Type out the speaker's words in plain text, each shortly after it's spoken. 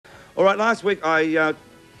All right, last week I...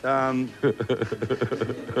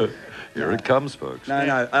 Here it comes, folks.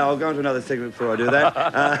 No, I'll go into another segment before I do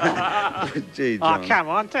that. Gee, John. Oh, come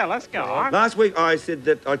on, tell us, go on. Last week I said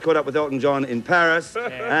that I caught up with Elton John in Paris,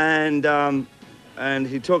 and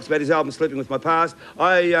he talks about his album Sleeping With My Past.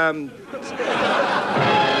 And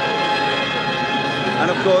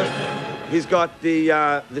of course, he's got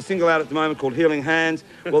the single out at the moment called Healing Hands.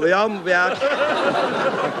 Well, the album will be out...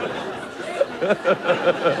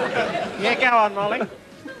 Yeah, go on, Molly.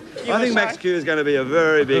 I think Max Q is going to be a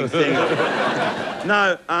very big single.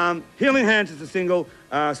 No, Healing Hands is the single.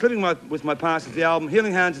 Sleeping With My Past is the album.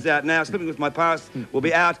 Healing Hands is out now. Sleeping With My Past will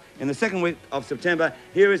be out in the second week of September.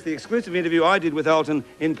 Here is the exclusive interview I did with Elton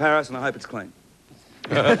in Paris, and I hope it's clean.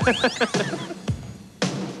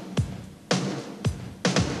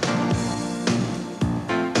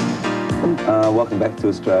 Welcome back to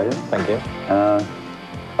Australia. Thank you.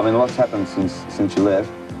 I mean, lots happened since you left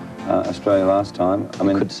Australia last time. I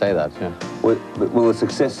mean, you could say that, yeah. Well, the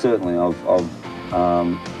success certainly of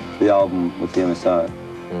the album with the MSO,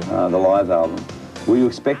 the live album. Were you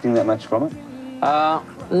expecting that much from it?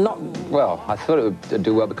 Not well. I thought it would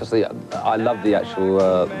do well because I love the actual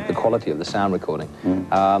the quality of the sound recording.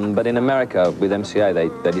 But in America with MCA,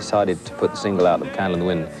 they decided to put the single out of Candle in the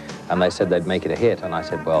Wind, and they said they'd make it a hit, and I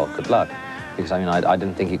said, well, good luck. Because I mean, I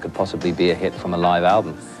didn't think it could possibly be a hit from a live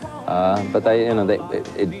album, but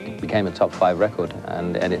it became a top 5 record,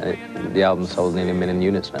 and the album sold nearly 1 million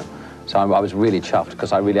units now. So I was really chuffed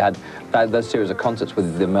because I really had that series of concerts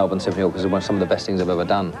with the Melbourne Symphony Orchestra was some of the best things I've ever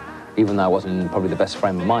done, even though I wasn't probably the best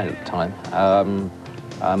frame of mind at the time.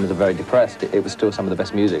 I was very depressed. It was still some of the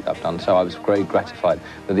best music I've done, so I was very gratified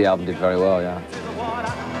that the album did very well. Yeah.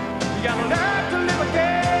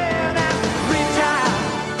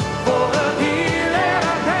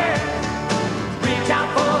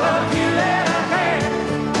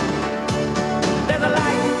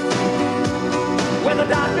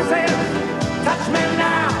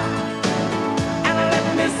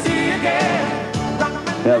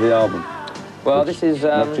 Now the album. Well, this is...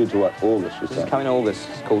 not due to what, August, you This say? is coming August.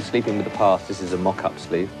 It's called Sleeping With The Past. This is a mock-up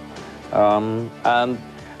sleeve. And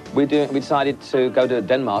we decided to go to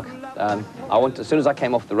Denmark. As soon as I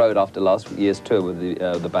came off the road after last year's tour with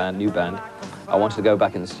the new band, I wanted to go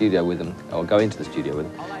back in the studio with them, or go into the studio with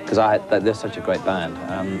them, because they're such a great band.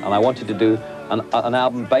 And I wanted to do an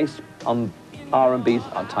album based on R&B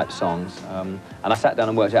type songs, and I sat down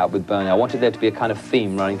and worked it out with Bernie. I wanted there to be a kind of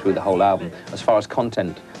theme running through the whole album as far as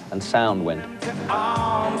content and sound went.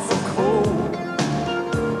 I'm so cold.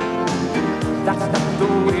 That's not the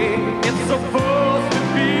way it's supposed to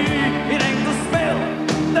be. It ain't the spell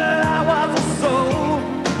that I was sold.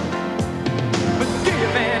 But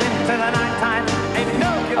giving into the nighttime ain't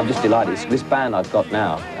no. I'm just delighted. It's this band I've got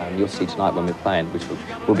now, you'll see tonight when we're playing, which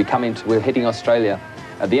will be coming to, we're hitting Australia.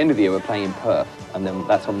 At the end of the year, we're playing in Perth, and then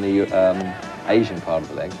that's on the Asian part of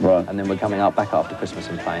the leg. Right. And then we're coming out back after Christmas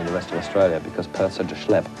and playing the rest of Australia because Perth's such a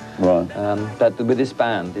schlep. Right. But with this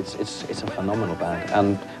band, it's a phenomenal band.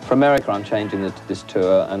 And for America, I'm changing this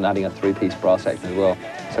tour and adding a 3-piece brass section as well.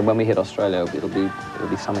 So when we hit Australia, it'll be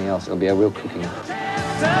something else. It'll be a real cooking.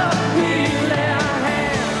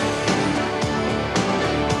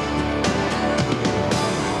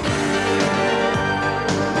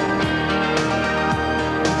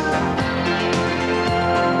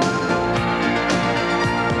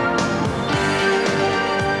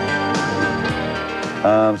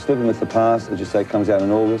 Sleeping With The Past, as you say, comes out in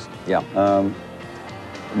August. Yeah.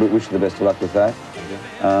 We wish you the best of luck with that.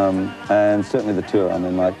 And certainly the tour. I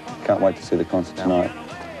mean, I can't wait to see the concert tonight.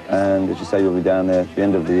 And as you say, you'll be down there at the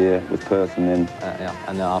end of the year with Perth, and then... yeah,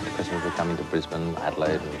 and then after Christmas, we're coming to Brisbane,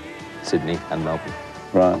 Adelaide, and Sydney, and Melbourne.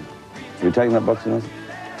 Right. Have you taken that boxing lesson?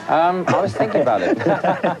 I was thinking about it.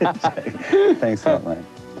 Thanks a lot, mate.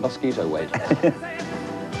 Mosquito weight.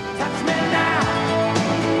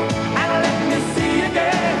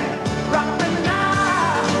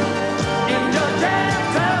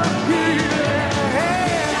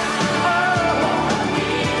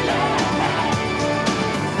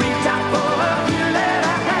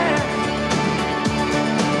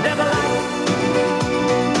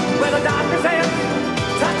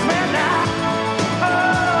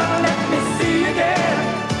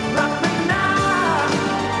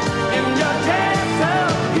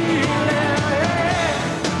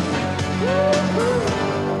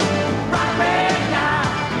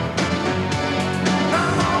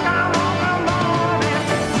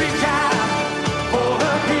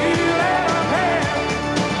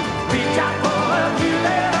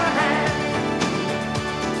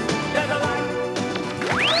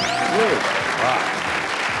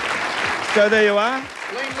 So there you are.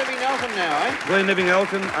 living Elton now, eh? Clean living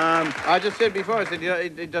Elton. I just said before, I said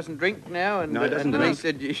he doesn't drink now, and, No, he doesn't and he drink.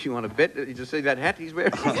 said, you want to bet? Did you see that hat he's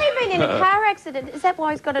wearing? Has he been in a car accident? Is that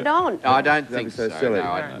why he's got it on? No, I don't That'd think be so so. silly.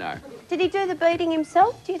 No, I don't know. Did he do the beating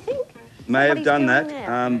himself, do you think? May What have he's done doing that,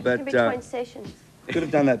 now? but In between sessions. could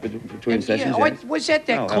have done that between sessions. Yeah, Yeah. was that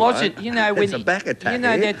Oh, closet? hello. You know when It's a back attack you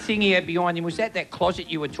know here. that thing he had behind him. Was that closet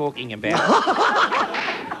you were talking about?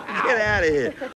 Get out of here.